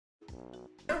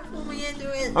can't do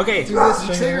it. Okay. Do this,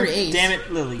 You trigger Ace. Damn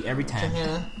it, Lily, every time.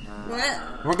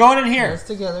 What? We're going in here. Let's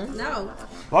together. No.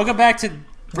 Welcome back to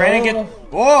Brandon. No.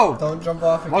 Whoa! Don't jump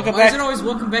off again. Welcome Why is back. it always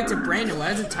welcome back to Brandon? Why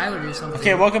doesn't Tyler do something?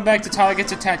 Okay, welcome back to Tyler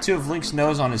Gets a Tattoo of Link's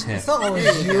nose on his hip. It's not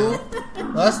always you.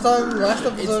 Last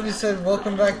episode you said,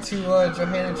 welcome back to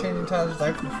Johanna changing Tyler's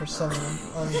diaper for some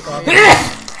ungodly.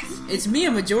 It's me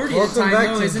a majority of the Welcome time,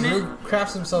 back though, to isn't it? Drew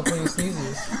craps himself when he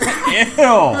sneezes.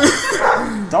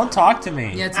 Ew! Don't talk to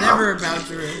me. Yeah, it's never about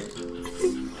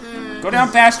Drew. Go down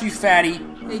fast, you fatty.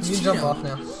 Hey, You Cheeto. jump off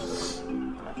now.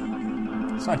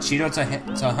 It's not Cheeto,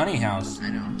 it's a honey house. I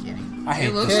know, I'm kidding. I hate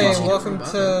It looks this Okay, like level.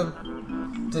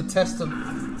 welcome to the test of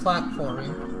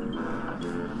platforming.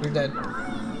 You're dead.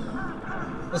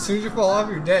 As soon as you fall off,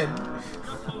 you're dead.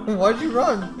 Why'd you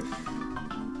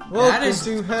run? Welcome is-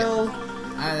 to hell.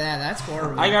 That's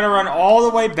horrible. I gotta run all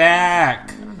the way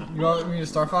back. You want me to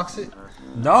Star Fox it?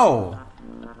 No.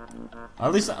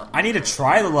 At least I need to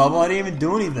try the level. I didn't even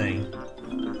do anything.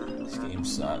 This game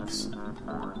sucks.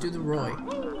 Do the Roy.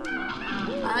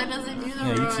 It doesn't do the Yeah,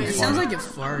 you keep It farting. sounds like it It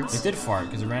farts. did fart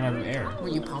because it ran out of air.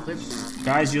 When you pop it.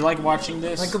 Guys, you like watching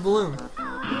this? Like a balloon.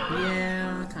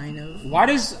 Yeah, kind of. Why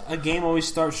does a game always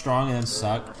start strong and then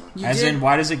suck? You As did- in,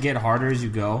 why does it get harder as you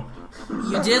go?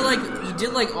 You did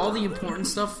like all the important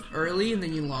stuff early, and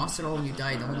then you lost it all when you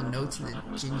died. All the notes and the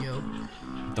Jinjo,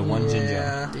 The one Jinjo.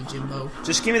 Yeah. the Jimbo,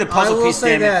 Just give me the I puzzle will piece,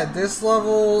 say damn it. that this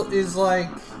level is like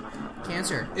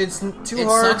cancer. it's too It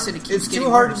hard. sucks and it keeps It's too getting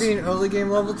hard worse. to be an early game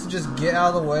level to just get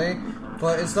out of the way,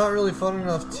 but it's not really fun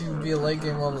enough to be a late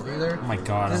game level either. Oh my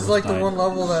god, This I is almost like the died. one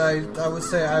level that I would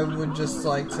say I would just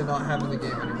like to not have in the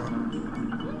game anymore.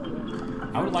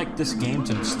 I would like this game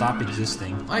to stop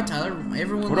existing. Why, Tyler?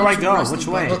 Everyone. Where do loves I you go? rusty Which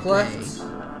way? butt Look left.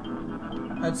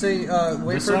 I'd say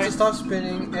wait This for it way? to stop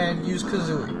spinning and use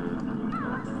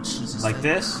Kazooie. Jesus, Like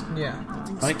this? Yeah.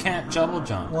 But I can't double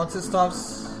jump. Once it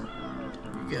stops,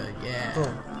 You're good, yeah.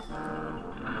 boom.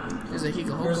 There's a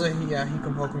Hika There's a he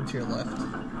can poke him to your left.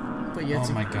 But you have Oh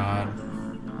to. my god.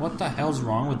 What the hell's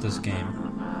wrong with this game?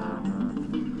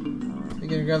 You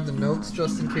gonna grab the notes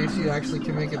just in case you actually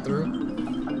can make it through.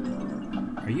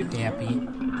 Are you happy?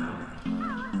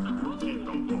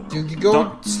 Dude, you go.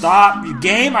 Don't stop, you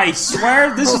game! I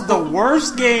swear this is the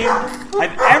worst game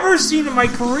I've ever seen in my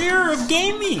career of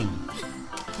gaming!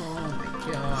 Oh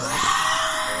my god.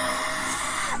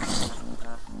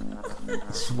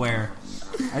 I swear.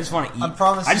 I just want to eat. I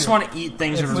promise I just you, want to eat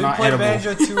things If that are we not play edible.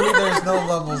 Banjo-Kazooie, there's no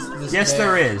levels this Yes, bad.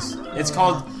 there is. It's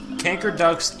called Canker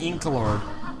Duck's Inklord.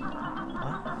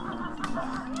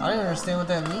 I don't understand what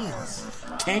that means.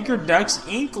 Canker Duck's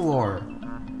Inklord.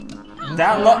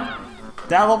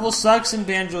 That level sucks in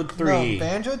Banjo 3. No,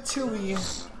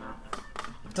 Banjo-Kazooie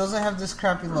doesn't have this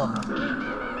crappy level.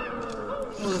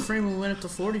 Well, the frame went up to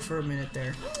 40 for a minute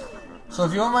there. So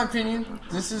if you want my opinion,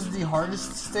 this is the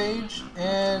hardest stage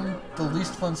and the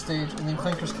least fun stage, and then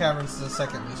Clinker's Caverns is the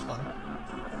second least fun.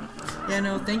 Yeah,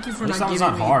 no. Thank you for This not one's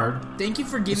giving not me. hard. Thank you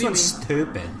for This giving me. one's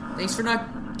stupid. Thanks for not.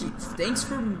 Thanks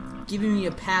for giving me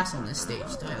a pass on this stage,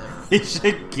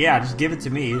 Tyler. Yeah, just give it to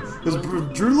me. Because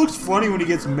Drew looks funny when he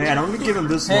gets mad. I'm gonna give him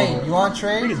this Hey, level. you want to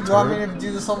trade? Freaking You want me turd. to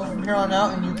do this level from here on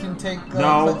out, and you can take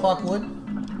No. Click Clock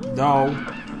Wood? No.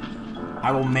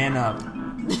 I will man up.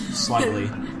 Slightly.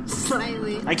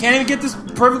 Slightly. I can't even get this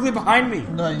perfectly behind me.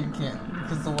 No, you can't,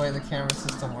 because the way the camera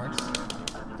system works.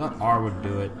 Thought R would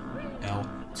do it. L.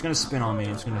 It's gonna spin on me.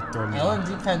 It's gonna throw me L off.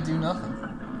 and D-pad do nothing.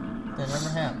 They never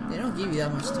have. They don't give you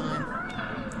that much time.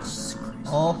 Jesus Christ.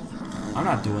 Oh, I'm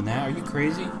not doing that. Are you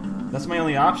crazy? That's my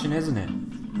only option, isn't it?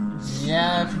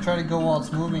 yeah, if you try to go while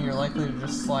it's moving, you're likely to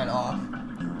just slide off.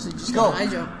 So you just Go. go high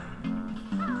jump.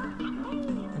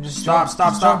 And just Stop,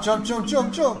 jump, stop, just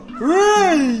stop. Jump.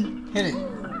 Hooray! Hit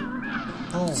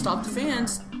it. Boom. Stop the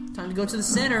fans. Time to go to the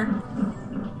center.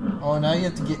 Oh, now you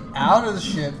have to get out of the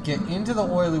ship, get into the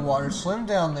oily water, swim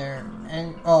down there,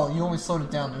 and... Oh, you only slowed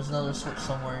it down. There's another switch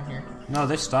somewhere in here. No,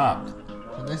 they stopped.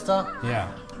 Did they stop?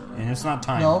 Yeah. And it's not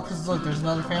time. No, because look, there's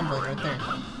another fan blade right there.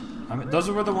 I mean, those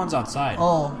were the ones outside.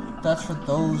 Oh, that's for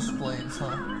those blades,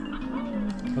 huh?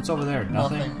 What's over there?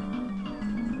 Nothing?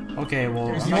 Okay, well...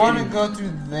 If I'm you not want to getting- go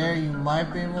through there, you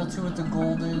might be able to with the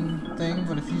golden thing,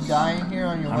 but if you die in here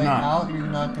on your I'm way not. out, you're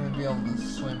not going to be able to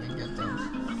swim and get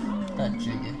those. That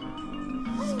jiggy.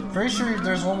 Pretty sure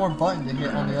there's one more button to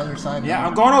hit on the other side. Yeah,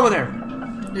 I'm going over there.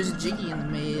 There's a Jiggy in the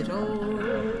middle.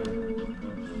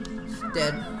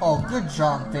 Dead. Oh, good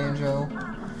job, Banjo.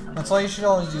 That's why you should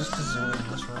always use Kazooie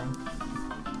in this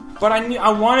room. But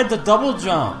I wanted the double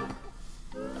jump.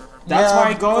 That's Yeah, why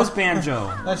I go as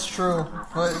Banjo. That's true,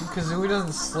 but Kazooie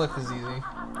doesn't slip as easy.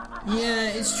 Yeah,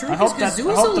 it's true. I Because hope that- I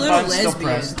Kazooie's hope a the little button's still lesbian.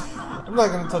 pressed. I'm not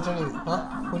gonna touch any. Huh?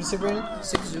 What'd you say, Brandon?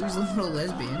 Kazooie's a little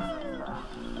lesbian.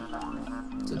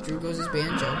 So Drew goes as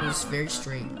Banjo, who's very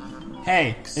straight.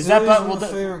 Hey, is that button?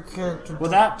 favorite character? Will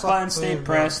that button stay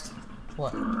pressed?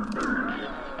 What?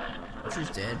 Drew's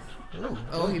dead. Ooh,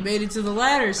 Oh, he made it to the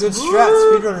ladders. good Woo!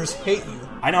 strat. Speedrunners hate you.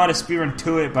 I know how to speedrun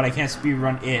to it, but I can't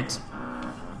speedrun it.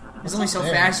 It's only so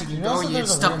There. fast you can You go know and you get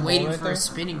there's a stuck weird waiting hole right for there? a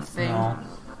spinning thing. No.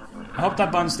 I hope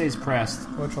that button stays pressed.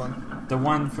 Which one? The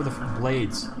one for the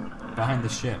blades behind the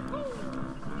ship.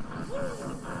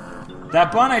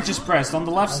 That button I just pressed on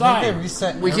the left I think they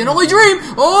side. reset. We can only dream!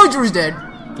 Oh, Drew's dead.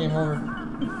 Game over.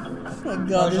 Oh my That god, was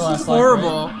your this is last life,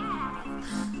 horrible.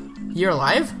 You're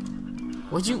alive?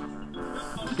 What'd you...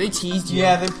 They teased you.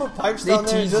 Yeah, they put pipes They down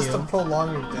there tease just you. to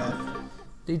prolong your death.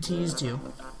 They teased you.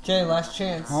 Okay, last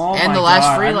chance. Oh And my the last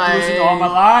God, free I'm losing life. all my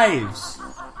lives.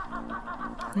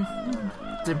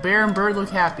 The bear and bird look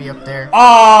happy up there. Oh,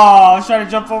 I was trying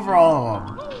to jump over all of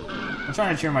them. I'm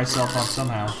trying to cheer myself up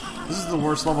somehow. This is the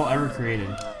worst level ever created.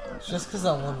 It's just because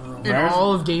that one room. In Rare's-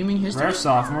 all of gaming history?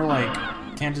 Raresoft, more like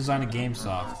can't design a game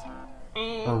soft.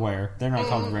 Or where? They're not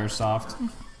called Raresoft.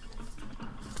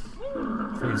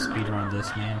 Freaking speedrun this,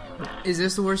 man. Is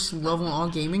this the worst level in all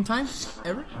gaming time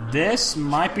ever? This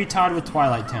might be tied with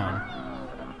Twilight Town.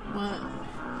 What?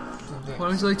 Why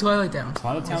don't you like Twilight Town?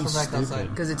 Twilight Let's Town's go back outside. stupid.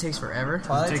 Because it takes forever. It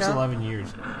Twilight takes Town? 11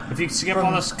 years. If you skip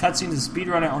all those cutscenes and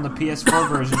speedrun it on the PS4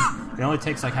 version, it only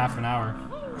takes like half an hour.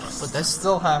 But that's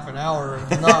Still half an hour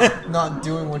of not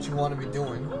doing what you want to be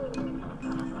doing.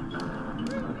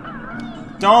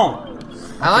 Don't!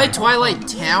 I like Twilight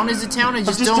Town as a town. I I'm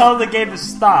just just don't. telling the game to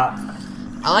stop.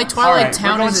 I like Twilight Alright,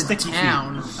 Town we're going as a sticky feet.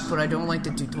 town, but I don't like the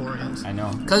tutorials. I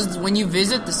know. Because when you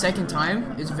visit the second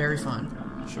time, it's very fun.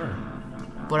 Sure.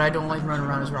 But I don't like running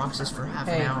around as Roxas for half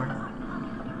an Hey. hour.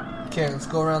 Okay, let's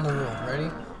go around the room. Ready?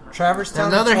 Traverse Town.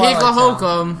 Another or Twilight Hikla Town?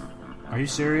 Hokum. Are you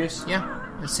serious? Yeah,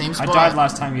 the same I spot. died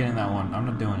last time getting that one. I'm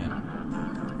not doing it.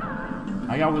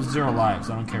 I got with 0 lives.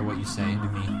 I don't care what you say to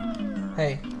me.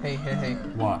 Hey.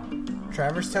 What?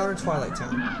 Traverse Town or Twilight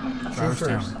Town? Traverse True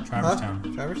Town. first. Traverse Huh?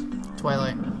 Town. Traverse?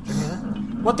 Twilight.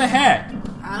 What the heck?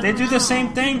 I They don't do know. the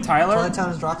same thing, Tyler. Twilight Town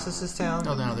is Roxas's town.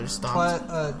 Oh, no, there's stopped.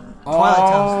 Twilight Oh.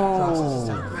 Town's Roxas's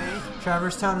town. Right?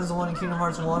 Traverse Town is the one in Kingdom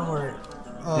Hearts 1 where...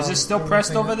 Is it still they were pressed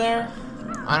saying over that- there?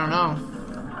 I don't know.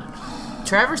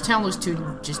 Traverse Town looks too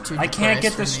I can't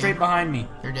get depressed this for me. straight behind me.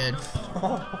 You're dead.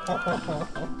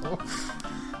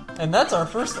 And that's our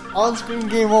first on-screen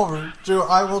game over. Drew,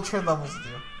 I will trade levels with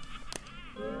you.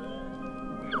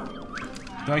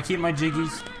 Do I keep my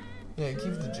jiggies? Yeah,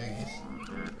 keep the jiggies.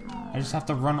 I just have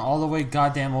to run all the way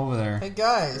goddamn over there. Hey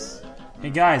guys. Hey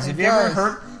guys, have you ever guys.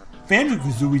 heard...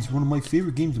 Banjo-Kazooie is one of my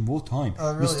favorite games of all time. Oh,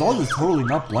 really Nostalgia is. is totally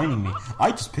not blinding me.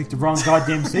 I just picked the wrong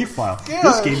goddamn save file. Yeah.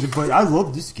 This game's but I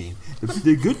love this game.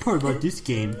 The good part about this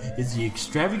game is the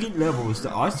extravagant levels, the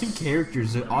awesome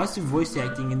characters, the awesome voice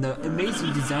acting, and the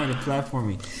amazing design of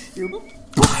platforming. You're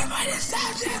blind by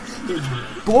nostalgia. It's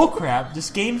bullcrap. This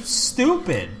game's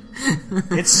stupid.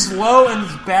 It's slow and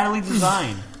it's badly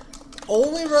designed.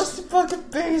 Only Rusty Bucket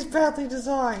Bay is badly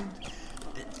designed.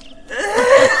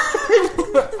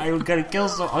 I'm gonna kill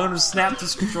some. I'm gonna snap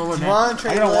this controller Come now. on, I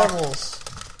trade gotta walk. levels.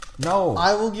 No.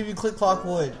 I will give you Click Clock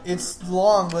Wood. It's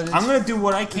long, but it's, I'm gonna do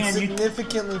what I it's can. You,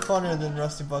 significantly funner than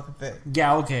Rusty Bucket Bay.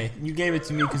 yeah, okay. You gave it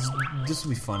to me because this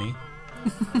will be funny.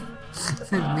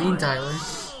 Mean Tyler.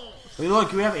 Wait,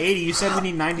 look, we have 80. You said we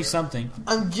need 90 something.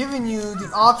 I'm giving you the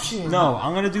option. No,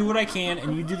 I'm gonna do what I can,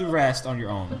 and you do the rest on your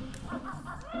own.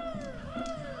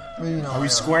 What do you know? Are we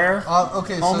square,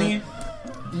 Okay, homie?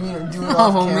 so you mean do it Oh,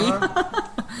 off homie. camera?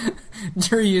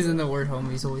 You're using the word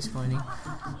homie is always funny.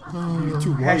 You're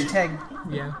too white. Hashtag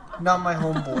Yeah. not my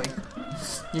homeboy.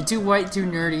 You're too white, too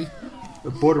nerdy.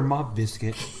 A butter mop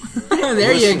biscuit.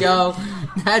 There you go.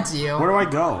 That's you. Where do I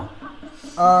go?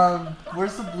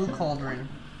 Where's the blue cauldron?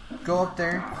 Go up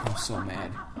there. I'm so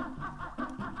mad.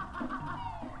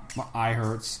 My eye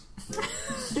hurts.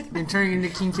 You're turning into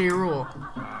King K. Rool.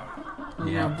 You're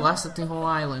Yeah. gonna blast up the whole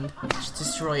island. Just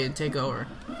destroy it and take over.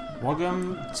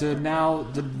 Welcome to now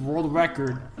the world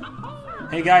record.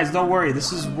 Hey guys, don't worry.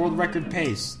 This is world record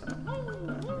pace.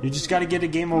 You just gotta get a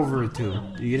game over or two.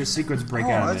 You get a sequence break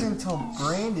Oh, out I of it. didn't tell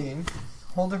Brandon.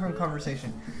 Whole different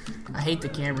conversation. I hate the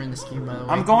camera in this game, by the way.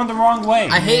 I'm going the wrong way.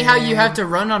 I hate how you have to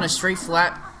run on a straight,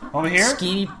 flat, Over here?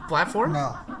 skinny platform.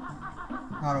 No.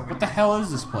 Not over What the hell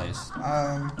is this place?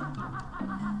 here.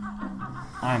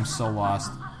 I'm so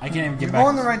lost. I can't even get You back. go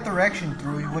in the right direction,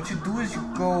 Drew. What you do is you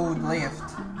go left.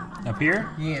 Up here?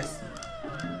 Yes.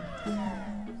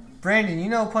 Brandon, you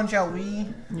know Punch Out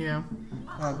Wii? Yeah.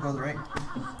 Go to the right.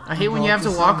 I hate when you have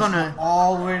to walk on Go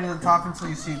all the way to the top until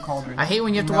you see a cauldron. I hate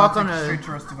when you have to Now walk take on you a straight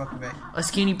to Rusty Bucket Bay.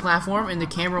 skinny platform and the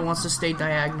camera wants to stay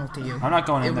diagonal to you. I'm not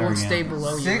going in It there won't again. stay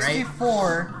below you,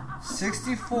 right?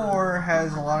 64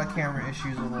 has a lot of camera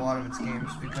issues with a lot of its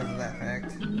games because of that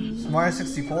fact. Mario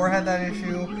 64 had that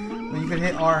issue, but you could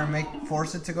hit R and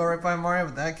force it to go right by Mario,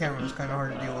 but that camera was kind of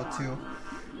hard to deal with too.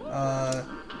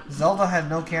 Zelda had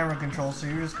no camera control, so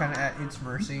you're just kind of at its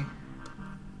mercy.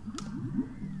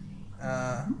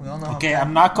 We all know. Okay,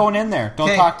 I'm not going in there.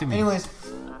 Don't talk to me. Anyways,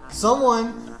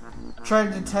 someone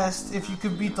tried to test if you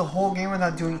could beat the whole game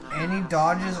without doing any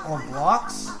dodges or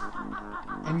blocks,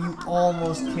 and you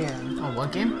almost can. Oh,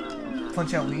 what game?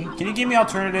 Punch Out Wii. Can you give me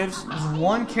alternatives? There's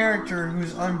one character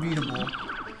who's unbeatable.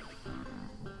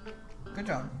 Good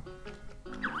job.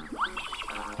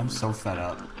 I'm so fed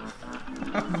up.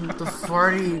 The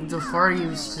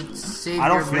farty save I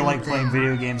don't your feel brain like playing thing.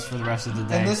 video games for the rest of the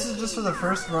day. And this is just for the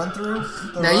first run through.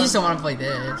 No, you just don't want to play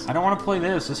this. I don't want to play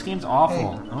this. This game's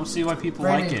awful. Hey, I don't see why people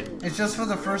Brandon, like it. It's just for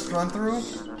the first run through.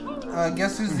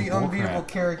 Guess who's the bullcrap. unbeatable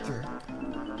character?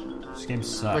 This game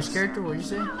sucks. Which character? What did you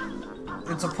say?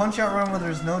 It's a punch out run where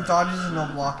there's no dodges and no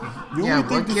blocking. You Yeah, only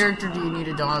think what this- character do you need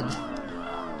to dodge?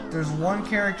 There's one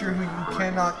character who you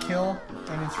cannot kill,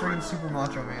 and it's freaking Super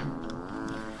Macho Man.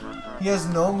 He has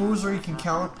no moves where you can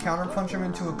counter punch him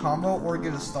into a combo or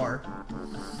get a star.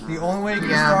 The only way to get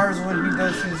a star is when he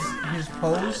does his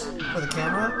pose for the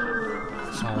camera,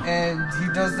 So, and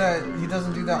he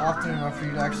doesn't do that often enough for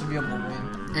you to actually be able to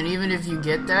win. And even if you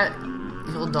get that,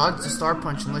 he'll dodge the star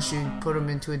punch unless you put him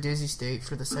into a dizzy state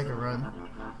for the second run.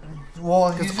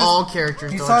 Well, Because all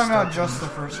characters he's dodge talking star about just the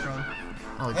punch. first run.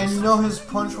 Oh, And just- you know his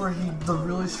punch where the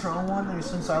really strong one that he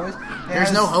swings sideways?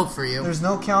 There's no hope for you. There's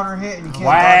no counter hit and you can't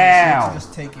Wow. dodge it, so you have to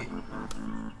just take it.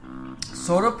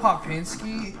 Soda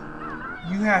Popinski,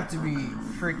 you have to be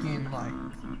freaking like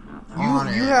On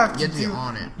it. you have You to have to be do,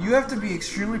 on it. You have to be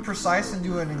extremely precise and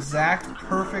do an exact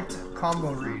perfect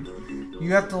combo read.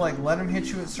 You have to like let him hit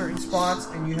you at certain spots,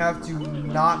 and you have to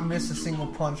not miss a single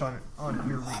punch on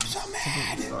your read to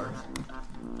get the stars.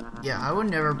 Yeah, I would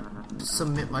never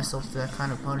submit myself to that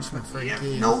kind of punishment for a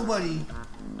game. Nobody.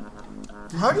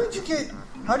 How did you get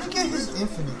his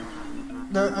infinite?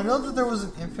 I know that there was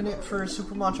an infinite for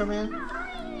Super Macho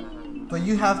Man, but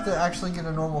you have to actually get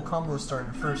a normal combo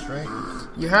started first, right?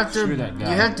 You have to Screw that guy.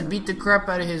 you have to beat the crap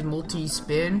out of his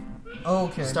multi-spin, Oh,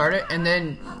 okay. start it, and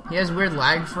then he has a weird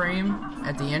lag frame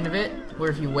at the end of it, where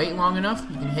if you wait long enough,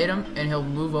 you can hit him and he'll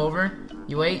move over.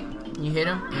 You wait, you hit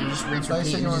him, and you just rinse So you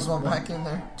repeat. said And you were just going one, back in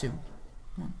there. two.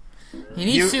 He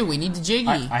needs to. We need the jiggy.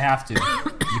 I have to.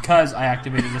 Because I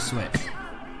activated the switch.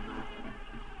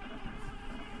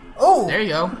 Oh! Oh! There you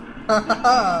go.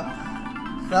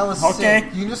 That was Okay.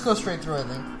 sick. You can just go straight through, I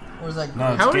think. Or is that...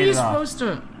 No, it's How are you gated off. supposed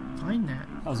to find that?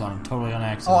 That was totally on Oh,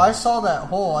 accident. I saw that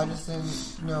hole. I just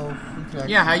didn't know if we could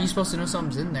actually... Yeah, how are you supposed to know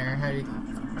something's in there? How do you...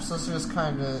 We're supposed to just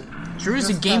kind of... Drew is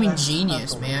a gaming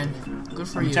genius, man. Good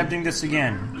for I'm you. attempting this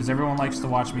again, because everyone likes to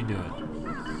watch me do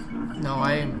it. No,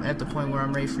 I am at the point where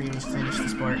I'm ready for you to finish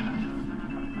this part.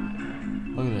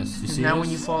 Look at this. You see Now this? when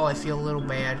you fall, I feel a little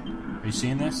bad. Are you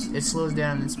seeing this? It slows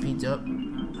down and speeds up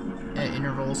at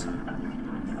intervals.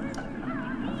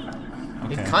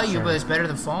 Okay, It cut you, sure. but it's better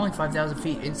than falling 5,000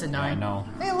 feet. It's a Yeah, I 9. know.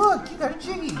 Hey, look! You got a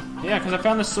jiggy! Yeah, because I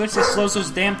found the switch that slows those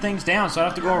damn things down, so I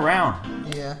don't have to go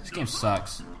around. Yeah. This game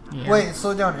sucks. Yeah. Wait, it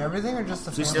slowed down everything or just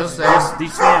the Just fan? Still those, says-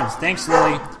 these fans. Thanks,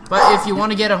 Lily. But if you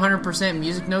want to get 100%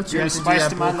 music notes, you You're have to the do spice that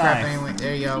to my bullcrap life. anyway.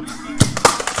 There you go.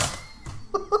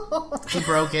 He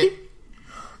broke it.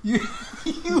 You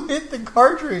hit the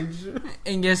cartridge!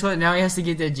 And guess what? Now he has to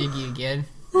get that jiggy again.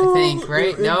 I think, right?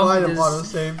 It No? might have This-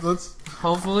 auto-saved. Let's...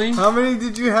 hopefully. How many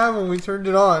did you have when we turned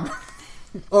it on?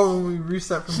 Or when we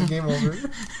reset from the game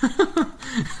over?